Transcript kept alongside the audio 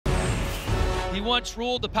He once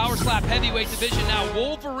ruled the power slap heavyweight division. Now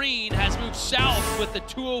Wolverine has moved south with the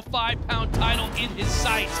 205-pound title in his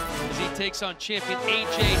sights as he takes on champion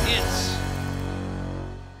AyJay Hintz.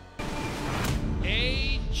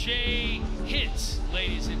 AyJay Hintz,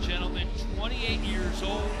 ladies and gentlemen, 28 years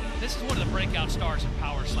old. This is one of the breakout stars in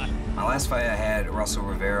power slap. My last fight I had, Russell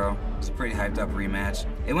Rivero. It was a pretty hyped up rematch.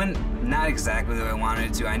 It went not exactly the way I wanted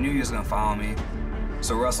it to. I knew he was gonna follow me.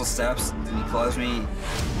 So Russell steps, and he closed me.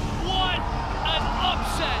 What an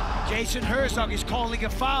upset! Jason Herzog is calling a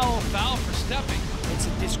foul. Foul for stepping. It's a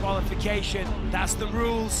disqualification. That's the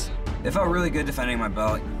rules. It felt really good defending my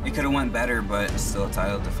belt. It could have went better, but it's still a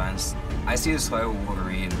title defense. I see this fight with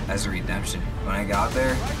Wolverine as a redemption. When I get out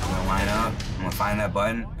there, I'm gonna line up, I'm gonna find that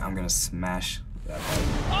button, I'm gonna smash that button.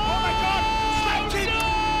 Oh my God! Slapped him!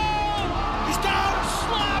 He's down!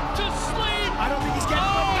 Slap to sleep! I don't think he's getting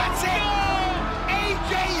up. That's it!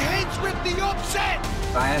 AyJay Hintz with the upset!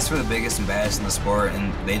 I asked for the biggest and baddest in the sport,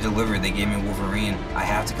 and they delivered. They gave me Wolverine. I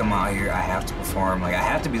have to come out here, I have to perform. Like, I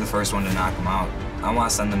have to be the first one to knock him out. I want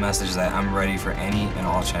to send the message that I'm ready for any and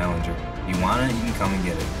all challenger. You want it, you can come and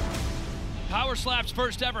get it. Power Slap's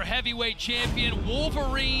first ever heavyweight champion,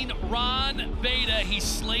 Wolverine Ron Beta. He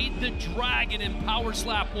slayed the dragon in Power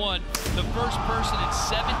Slap 1. The first person in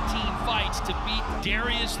 17 fights to beat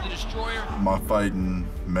Darius the Destroyer. My fight in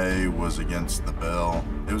May was against the Bell.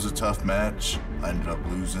 It was a tough match. I ended up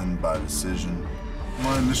losing by decision.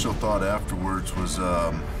 My initial thought afterwards was,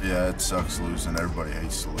 yeah, it sucks losing. Everybody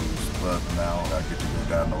hates to lose. But now I get to go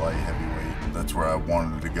down to light heavyweight. That's where I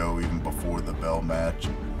wanted to go even before the Bell match.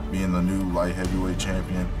 Being the new light heavyweight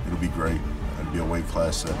champion, it'll be great. It'll be a weight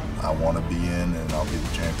class that I want to be in, and I'll be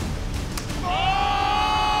the champion.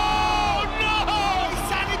 Oh, no!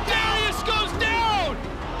 Darius goes down!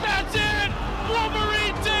 That's it!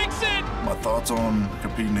 Wolverine takes it! My thoughts on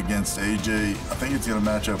competing against AyJay, I think it's going to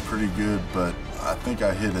match up pretty good, but I think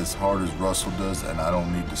I hit as hard as Russell does, and I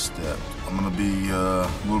don't need to step. I'm going to be a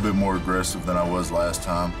little bit more aggressive than I was last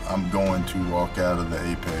time. I'm going to walk out of the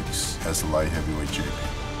Apex as the light heavyweight champion.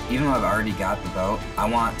 Even though I've already got the belt, I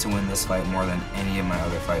want to win this fight more than any of my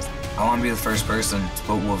other fights. I want to be the first person to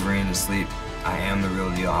put Wolverine to sleep. I am the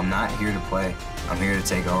real deal. I'm not here to play. I'm here to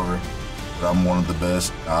take over. I'm one of the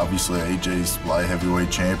best. Obviously, AyJay's light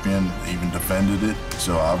heavyweight champion, even defended it.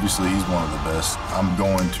 So obviously, he's one of the best. I'm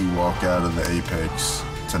going to walk out of the Apex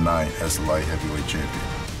tonight as the light heavyweight champion.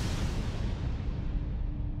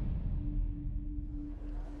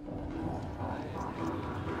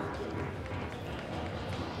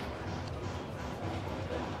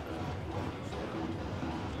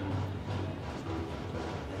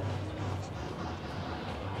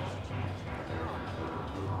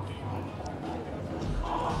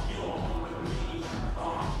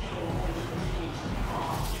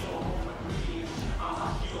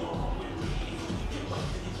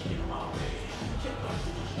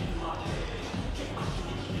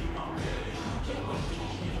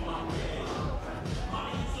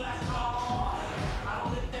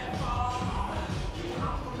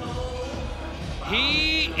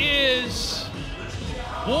 He is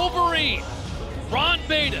Wolverine, Ron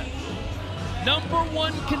Beta,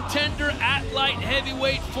 #1 contender at light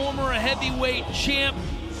heavyweight, former heavyweight champ.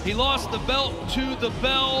 He lost the belt to the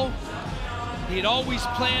Bell. He had always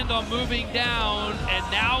planned on moving down, and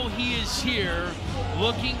now he is here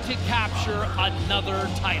looking to capture another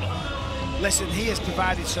title. Listen, he has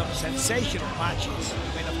provided some sensational matches.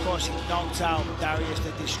 I mean, of course, he knocked out Darius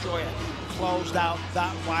the Destroyer, closed out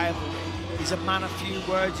that rivalry. He's a man of few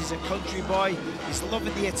words, he's a country boy. He's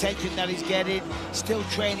loving the attention that he's getting, still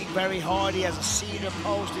training very hard. He has a cedar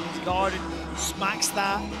post in his garden, smacks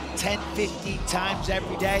that 10, 15 times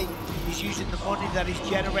every day. He's using the money that he's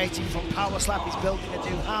generating from Power Slap. He's building a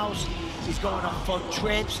new house, he's going on fun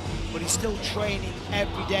trips, but he's still training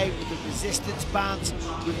every day with the resistance bands,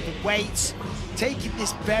 with the weights, taking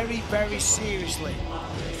this very, very seriously.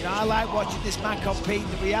 You know, I like watching this man compete.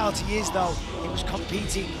 The reality is, though, he was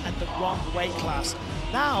competing at the wrong weight class.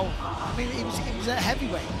 Now, I mean, he was a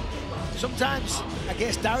heavyweight. Sometimes,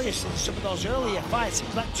 against Darius in some of those earlier fights, he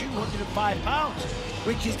was like 205 pounds,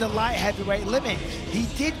 which is the light heavyweight limit. He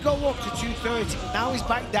did go up to 230, but now he's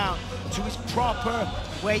back down to his proper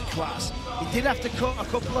weight class. He did have to cut a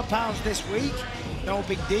couple of pounds this week. No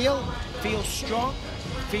big deal. Feels strong,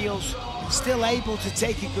 feels still able to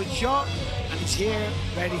take a good shot, and he's here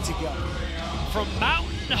ready to go. From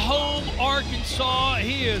Mountain Home, Arkansas,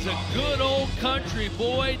 he is a good old country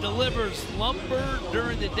boy, delivers lumber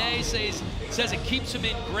during the day, says it keeps him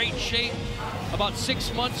in great shape. About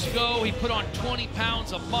 6 months ago, he put on 20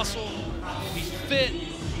 pounds of muscle. He's fit,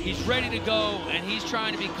 He's ready to go, and he's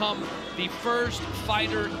trying to become the first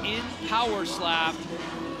fighter in Power Slap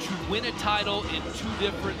to win a title in 2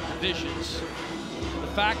 different divisions. The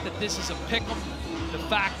fact that this is a pick'em, the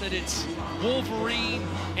fact that it's Wolverine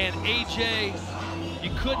and AyJay, you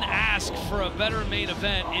couldn't ask for a better main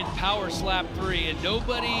event in Power Slap 3, and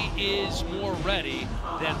nobody is more ready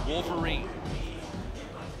than Wolverine.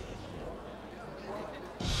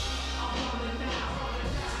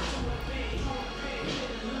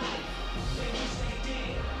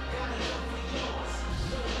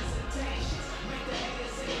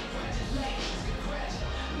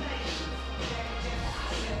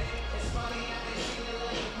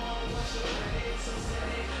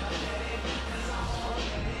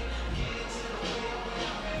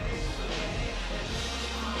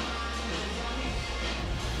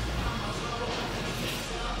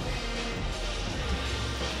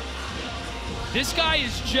 This guy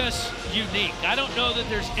is just unique. I don't know that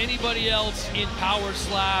there's anybody else in Power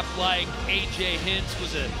Slap like AyJay. Hintz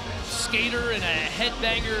was a skater and a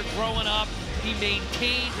headbanger growing up. He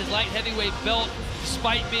maintained his light heavyweight belt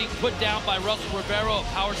despite being put down by Russell Rivero at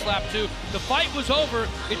Power Slap 2. The fight was over.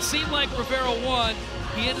 It seemed like Rivero won.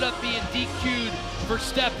 He ended up being DQ'd for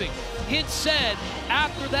stepping. Hintz said,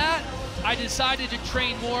 after that, I decided to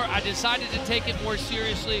train more. I decided to take it more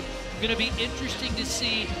seriously. Going to be interesting to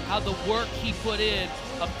see how the work he put in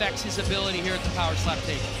affects his ability here at the Power Slap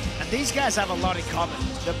table. And these guys have a lot in common.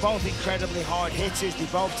 They're both incredibly hard hitters. They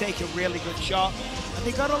both take a really good shot. And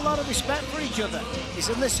they got a lot of respect for each other. He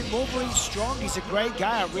said, listen, Wolverine's strong. He's a great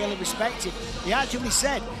guy. I really respect him. He actually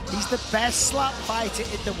said he's the best slap fighter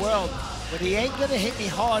in the world, but he ain't going to hit me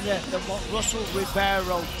harder than what Russell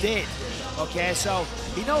Rivero did. Okay, so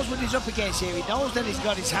he knows what he's up against here. He knows that he's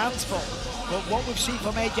got his hands full. But what we've seen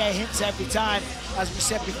from AyJay Hintz every time, as we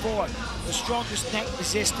said before, the strongest neck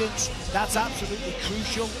resistance, that's absolutely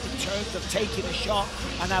crucial in terms of taking a shot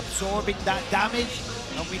and absorbing that damage.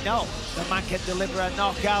 And we know the man can deliver a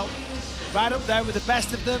knockout right up there with the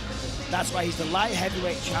best of them. That's why he's the light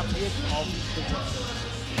heavyweight champion of the world.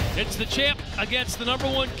 It's the champ against the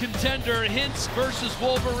 #1 contender, Hintz versus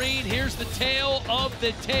Wolverine. Here's the tale of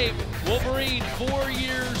the tape. Wolverine, 4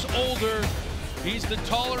 years older. He's the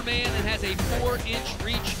taller man and has a 4-inch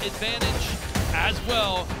reach advantage as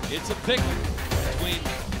well. It's a pick between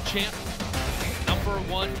champ,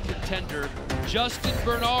 #1 contender, Justin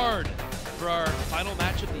Bernard, for our final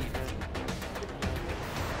match of the evening.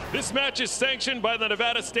 This match is sanctioned by the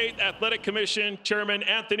Nevada State Athletic Commission, Chairman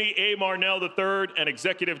Anthony A. Marnell III, and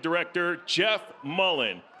Executive Director Jeff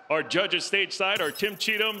Mullen. Our judges stateside are Tim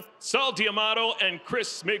Cheatham, Sal Diamato, and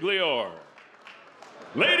Chris Migliore.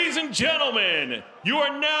 Ladies and gentlemen, you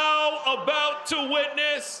are now about to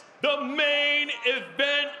witness the main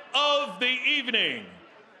event of the evening.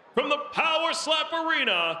 From the Power Slap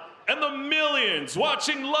Arena and the millions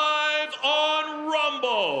watching live on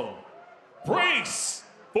Rumble, brace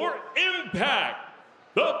for impact.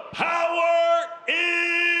 The power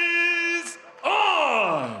is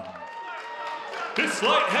on. This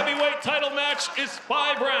light heavyweight title match is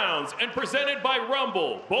 5 rounds and presented by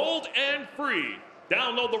Rumble, bold and free.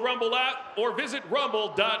 Download the Rumble app or visit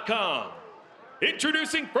rumble.com.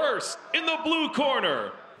 Introducing first, in the blue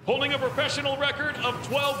corner, holding a professional record of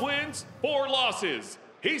 12 wins, 4 losses.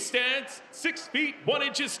 He stands 6 feet 1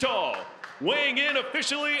 inches tall, weighing in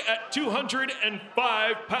officially at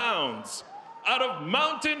 205 pounds. Out of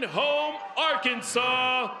Mountain Home,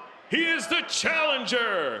 Arkansas, he is the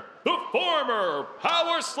challenger, the former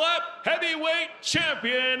Power Slap heavyweight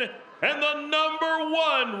champion, and the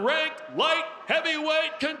 #1 ranked light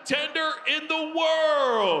heavyweight contender in the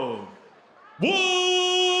world,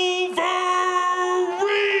 Wolverine!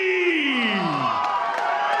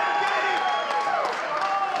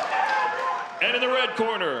 And in the red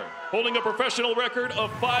corner, holding a professional record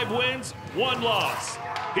of 5 wins, 1 loss.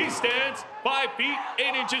 He stands 5 feet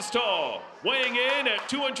 8 inches tall, weighing in at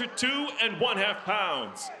 202 1/2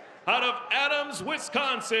 pounds. Out of Adams,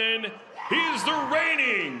 Wisconsin, he is the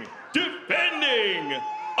reigning, defending,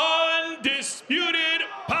 undisputed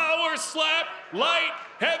Power Slap light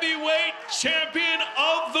heavyweight champion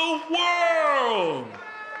of the world,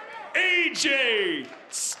 AyJay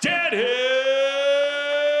Static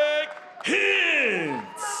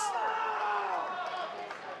Hintz.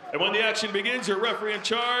 And when the action begins, your referee in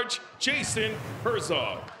charge, Jason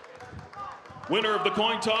Herzog. Winner of the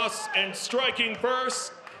coin toss and striking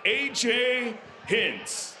first, AyJay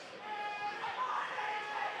Hintz.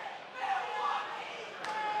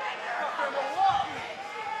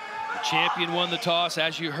 The champion won the toss.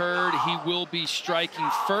 As you heard, he will be striking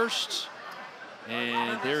first.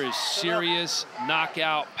 And there is serious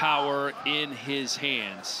knockout power in his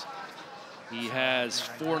hands. He has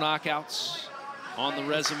 4 knockouts on the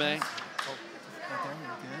resume.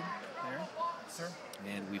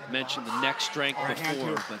 And we've mentioned the neck strength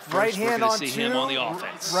before, but first we're going to see him on the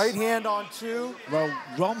offense. Right hand on 2. Well,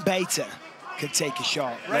 Ron Bader can take a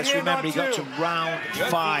shot. Let's remember he got to round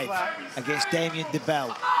 5 against Damien DeBell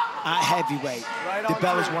at heavyweight.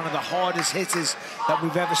 DeBell is one of the hardest hitters that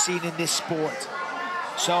we've ever seen in this sport.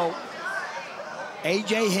 So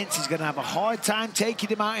AyJay Hintz is going to have a hard time taking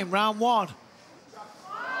him out in round 1.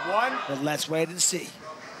 But let's wait and see.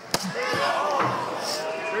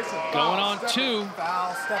 Going on 2.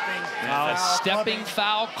 Foul, Stepping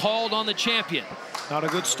foul called on the champion. Not a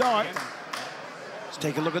good start. Let's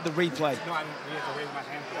take a look at the replay.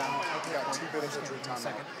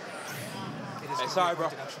 Hey, sorry, bro.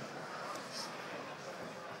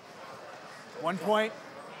 1 point.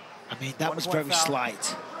 I mean, that was very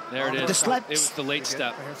slight. There it is. It was the late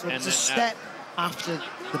step. So it's a step after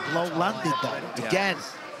the blow landed, though. Again.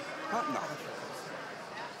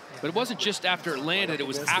 But it wasn't just after it landed, it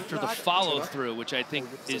was after the follow-through, which I think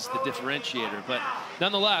is the differentiator. But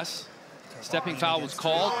nonetheless, stepping foul was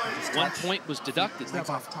called. 1 point was deducted.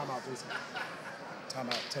 Timeout, please.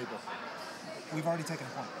 Timeout, table. We've already taken a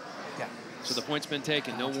point. Yeah. So the point's been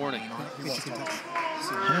taken, no warning.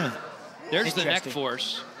 Yeah. There's the neck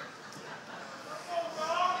force.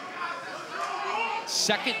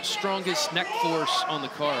 Second strongest neck force on the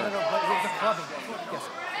card.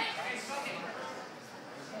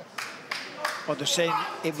 Well, they're saying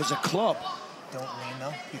it was a club. Don't lean,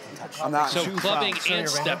 though. You can touch. I'm not so clubbing and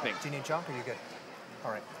stepping. Do you need jump or you good?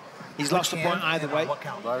 All right. He's lost the point either way. What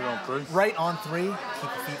count? Right on 3. Right on 3. Keep your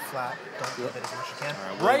feet flat. Don't give it as much as you can.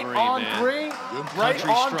 Right on 3. Right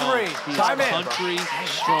on 3. He's Time in. country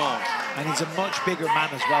strong. And he's a much bigger man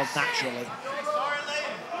as well, naturally.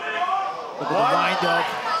 Look at the wind up.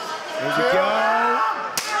 Here we go.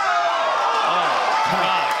 Oh,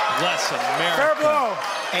 God bless America. Fair blow.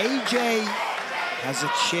 AyJay has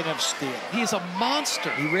a chin of steel. He's a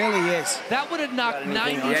monster. He really is. That would have knocked 95%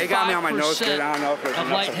 Yeah, he got me on my nose good. I don't know if there's of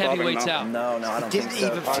enough light to cover heavyweights him. out. No, I don't Didn't think so.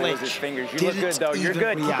 even Probably was flinch. his fingers. You Didn't look good, though. You're even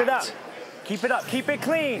good. Keep it up. react. Keep it up. Keep it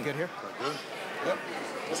clean. You good here? Yep.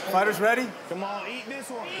 Fighters ready? Come on, eat this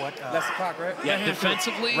one. What? That's the clock, right? Yeah,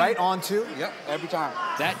 defensively, Right on 2. Yep, every time.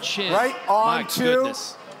 that chin. Right on my 2.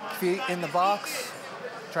 goodness. Feet in the box.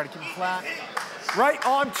 Try to keep them flat. Right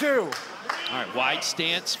on 2. All right, wide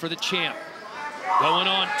stance for the champ. Going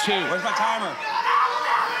on 2. Where's my timer?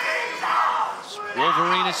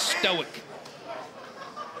 Wolverine is stoic.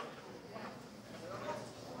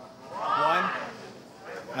 1.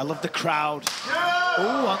 I love the crowd.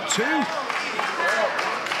 Oh, on 2.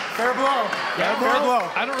 Fair blow. Yeah, Fair blow.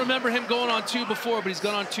 I don't remember him going on 2 before, but he's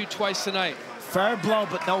gone on 2 twice tonight. Fair blow,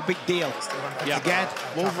 but no big deal. Yeah. Again,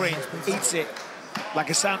 Wolverine eats it like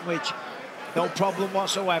a sandwich. No problem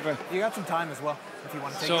whatsoever. You got some time as well if you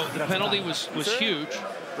want to take So it. the penalty was huge,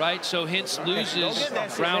 right? So Hintz loses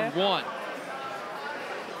round 1.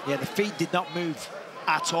 Yeah, the feet did not move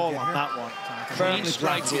at all on that one. Clean Firmly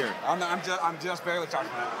strike planted. here. I'm just barely touching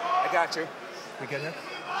that. I got you. We good here?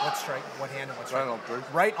 What strike? What hand and what strike? Right on 3.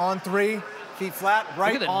 Right on 3. Feet flat.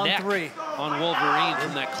 Right Look at the on neck 3. on Wolverine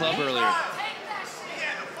from that club earlier.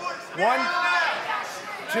 1,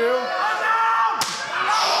 2.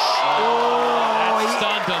 That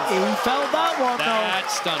stunned him. He felt that one, That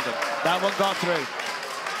stunned him. though. That one got through.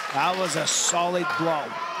 That was a solid blow.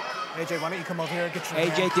 AyJay, why don't you come over here and get your AyJay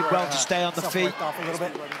hand did well for, to stay on the self feet. worked off a little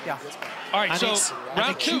bit. Yeah. All right, And so it's an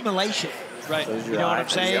round 2. accumulation. Right. You know what I'm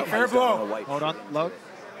saying? Fair blow. Hold on, look.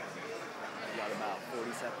 Got about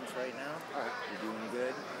 40 seconds right now. You're doing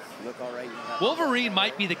good. You look all right. You have Wolverine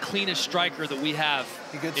might be the cleanest striker that we have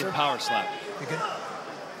You good, in sir? Power Slap. You good?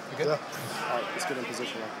 You good? all right, let's get in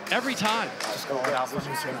position. Every time. Just call it out for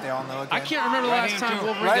me so that they all know again. I can't remember the last time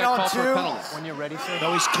Wolverine Right got on called 2. for a penalty. When you're ready, sir.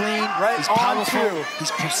 No, he's clean. Right he's on powerful. 2.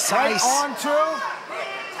 He's Right precise. on 2.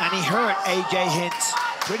 And he hurt AyJay Hintz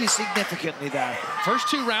pretty significantly there. First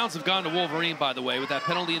 2 rounds have gone to Wolverine, by the way, with that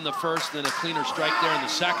penalty in the first and then a cleaner strike there in the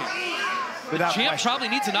second. The Without champ question. probably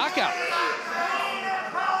needs a knockout.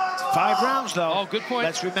 5 rounds, though. Oh, good point.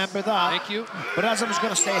 Let's remember that. Thank you. But as I was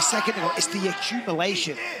going to say a second ago, it's the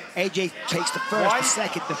accumulation. AyJay takes the first, the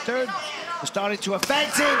second, the third. They're starting to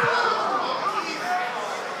affect him.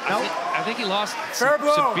 I think he lost Fair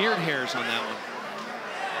blow. some beard hairs on that one.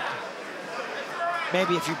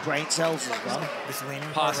 Maybe a few brain cells as well. This leaning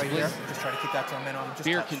part Possibly. right here. Just try to keep that to a minimum. Just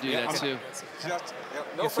Beard touch. can do that too.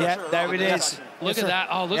 No Yeah, pressure. there it is. Look at that.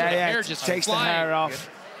 Oh, look at the hair just takes the flying. hair off.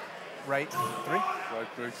 Right 3. Right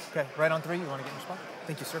 3. Okay, right on 3. You want to get in your spot?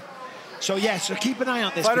 Thank you, sir. So, yeah, so keep an eye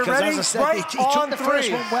on this Fighter because, ready? as I said, Right he took on the first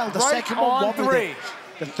three. one well, the Right second one on won with three. it.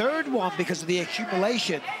 The third one, because of the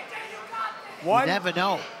accumulation, One, you never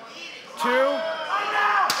know. 2.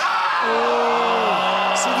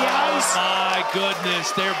 Oh. See the eyes? My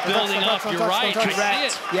goodness, they're building up. You're right. I see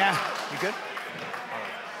it. Yeah. You good?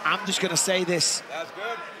 I'm just going to say this. That's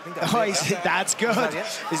good. Oh, that's good. that it?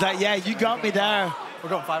 He's like, yeah, you got me there. We're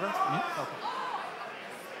going 5 rounds? Okay.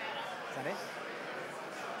 Is that it?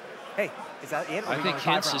 Hey, is that it? I think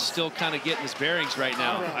Hintz is still kind of getting his bearings right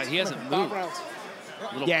now. He hasn't moved.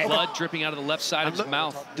 Little blood dripping out of the left side of his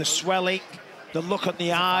mouth. The swelling, the look on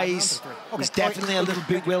the eyes. He's definitely a little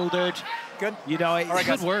bewildered. Good. You know, All right,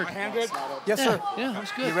 Good work. My hand good? Yes, sir. Yeah, that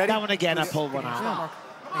was good. You ready? that one again, I pulled one out.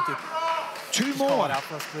 Thank you. Two Call more. it out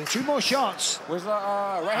for us, please. 2 more shots. Where's the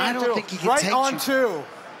right I hand don't two? think he can Right take on you. 2.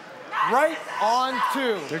 Right on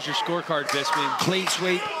 2. There's your scorecard, Bisping. Clean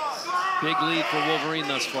sweep. Big lead for Wolverine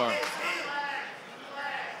thus far.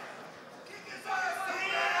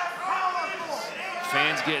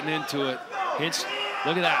 Fans getting into it. Hintz,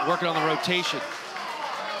 look at that, working on the rotation.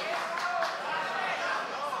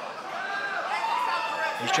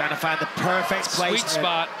 He's trying to find the perfect place. Sweet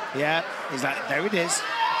spot. Yeah, he's like, there it is.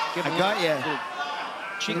 Give him I a got little you.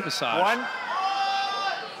 cheek massage. 1.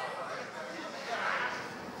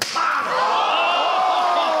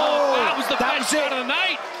 That was the best shot of the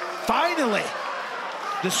night. Finally,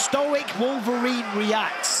 the stoic Wolverine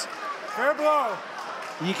reacts. Fair blow.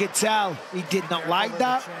 You could tell he did not like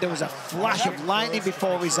that. There was a flash of lightning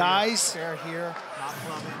before his eyes. Fair here, not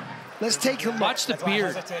coming. Let's take a look. Watch the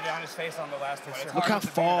beard. Hesitated on his face on the last one. It's Look how hard to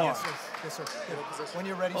beat far. Yes, sir. When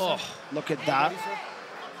you're ready, Oh, sir. Look at that.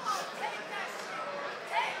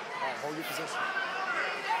 Hold your position.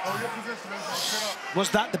 Was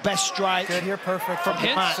that the best strike Good here, perfect. from the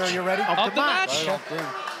Hintz? match? Sir, you ready? Of the match?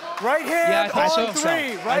 Right hand Yeah, I think on so. 3.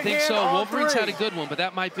 Right I think hand so. on Wolverine's 3. had a good one, but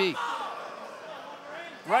that might be.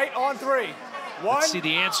 Right on 3. 1, Let's see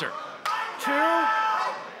the answer. 2.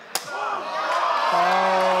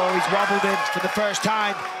 Oh, he's wobbled him for the first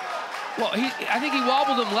time. Well, I think he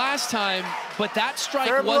wobbled him last time, but that strike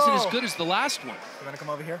Fair wasn't blow. as good as the last one. You're gonna come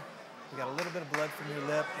over here. You got a little bit of blood from your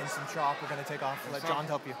lip and some chalk. We're gonna take off. Let John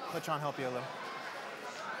help you. Let John help you a little.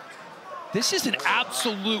 This is an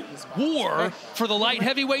absolute war for the light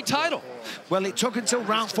heavyweight title. Well, it took until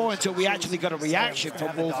round 4 until we actually got a reaction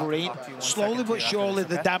from Wolverine. Slowly but surely,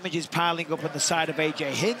 the damage is piling up on the side of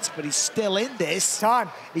AyJay Hintz, but he's still in this. Time.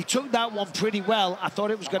 He took that one pretty well. I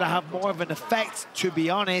thought it was going to have more of an effect, to be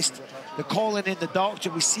honest. The calling in the doctor,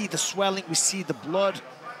 we see the swelling, we see the blood.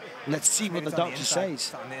 Let's see what the doctor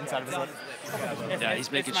says. On the inside of his lip. Yeah,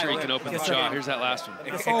 he's making sure he can open the jaw. Here's that last one.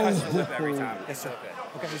 Yes, sir.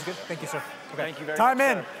 Okay, he's good. Thank you, sir. Okay. Thank you very much. Time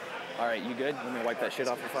in. All right, you good? Let me wipe that shit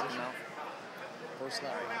off your fucking mouth.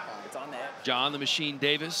 It's on there. John the Machine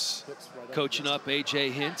Davis coaching up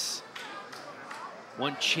AyJay Hintz.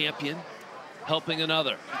 One champion helping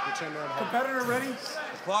another. Competitor ready?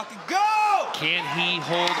 Clock and go! Can he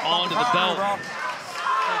hold on to the belt?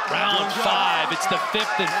 Round 5, it's the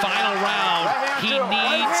 5th and final round. He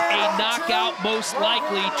needs a knockout, most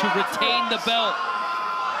likely, to retain the belt.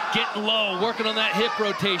 Getting low, working on that hip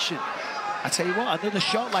rotation. I tell you what, another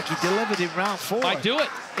shot like he delivered in round 4. Might do it.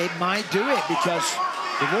 It might do it because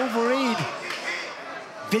the Wolverine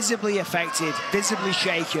visibly affected, visibly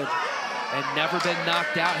shaken. And never been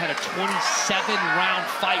knocked out. Had a 27-round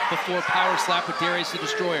fight before power slap with Darius the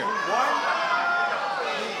Destroyer.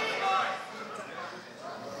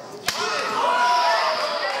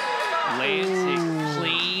 Lands it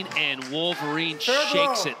clean, and Wolverine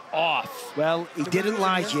shakes it off. Well, he didn't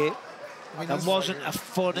like it. That wasn't a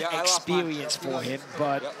fun experience for him,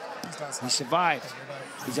 but he survived.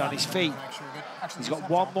 He's on his feet. He's got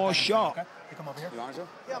one more shot.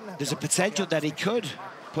 There's a potential that he could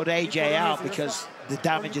put AyJay out because the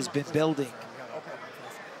damage has been building.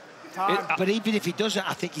 But even if he doesn't,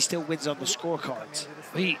 I think he still wins on the scorecards.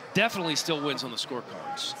 He definitely still wins on the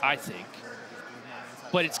scorecards, I think.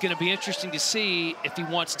 But it's going to be interesting to see if he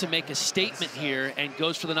wants to make a statement here and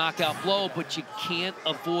goes for the knockout blow, but you can't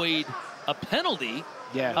avoid a penalty.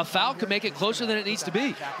 Yeah. A foul could make it closer than it needs to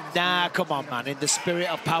be. Nah, come on, man. In the spirit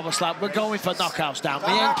of power slap, we're going for knockouts down.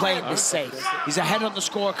 We ain't playing this safe. He's ahead on the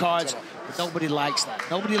scorecards, but nobody likes that.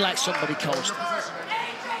 Nobody likes somebody coasting.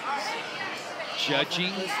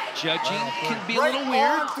 Judging can be a little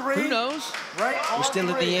weird. Who knows? We're still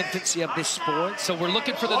in the infancy of this sport. So we're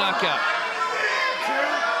looking for the knockout.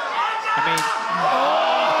 I mean,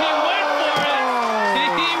 He went for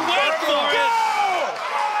it. He went for it.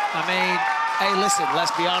 hey, listen,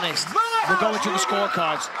 let's be honest. We're going to the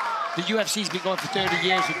scorecards. The UFC's been going for 30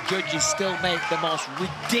 years and judges still make the most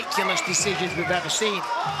ridiculous decisions we've ever seen.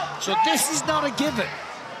 So this is not a given.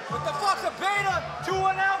 What the fuck's a beta?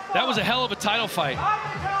 2-1 out. That was a hell of a title fight.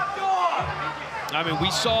 I mean,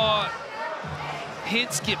 we saw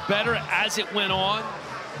Hintz get better as it went on.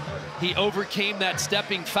 He overcame that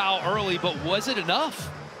stepping foul early, but was it enough?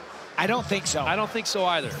 I don't think so. I don't think so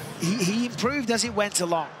either. He improved as it went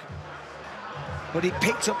along. But he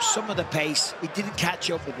picked up some of the pace. He didn't catch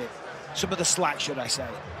up with it. Some of the slack, should I say.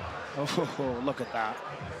 Oh, look at that.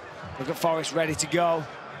 Look at Forrest ready to go.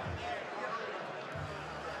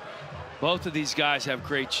 Both of these guys have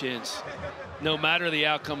great chins. No matter the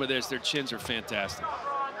outcome of this, their chins are fantastic.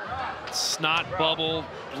 Snot bubble,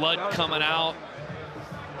 blood coming out,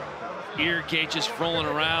 ear gauges rolling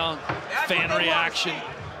around, fan reaction.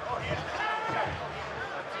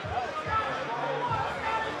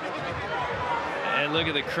 And look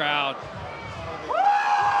at the crowd.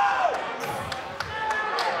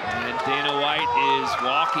 And Dana White is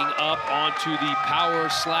walking up onto the power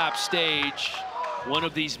slap stage. One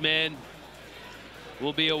of these men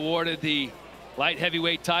will be awarded the light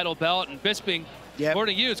heavyweight title belt, and Bisping,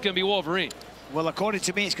 according to you, it's going to be Wolverine. Well, according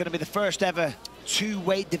to me, it's going to be the first ever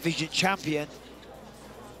two-weight division champion.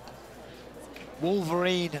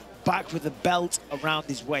 Wolverine back with the belt around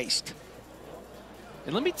his waist.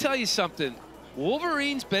 And let me tell you something.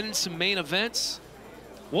 Wolverine's been in some main events.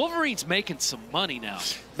 Wolverine's making some money now.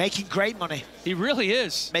 Making great money. He really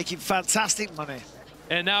is. Making fantastic money.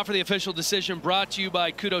 And now for the official decision, brought to you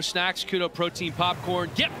by Kudo Snacks, Kudo Protein Popcorn.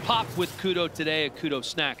 Get popped with Kudo today at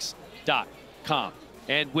kudosnacks.com.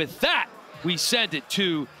 And with that, we send it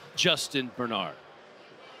to Justin Bernard.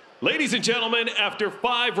 Ladies and gentlemen, after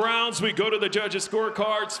 5 rounds, we go to the judges'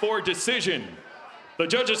 scorecards for decision. The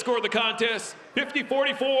judges scored the contest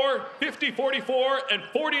 50-44, 50-44, and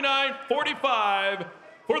 49-45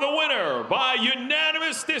 for the winner by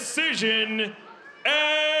unanimous decision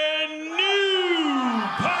and new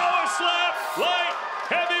Power Slap Light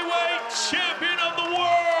Heavyweight Champion of the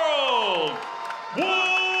World,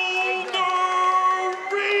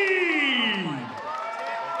 Wolverine!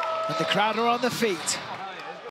 And the crowd are on their feet.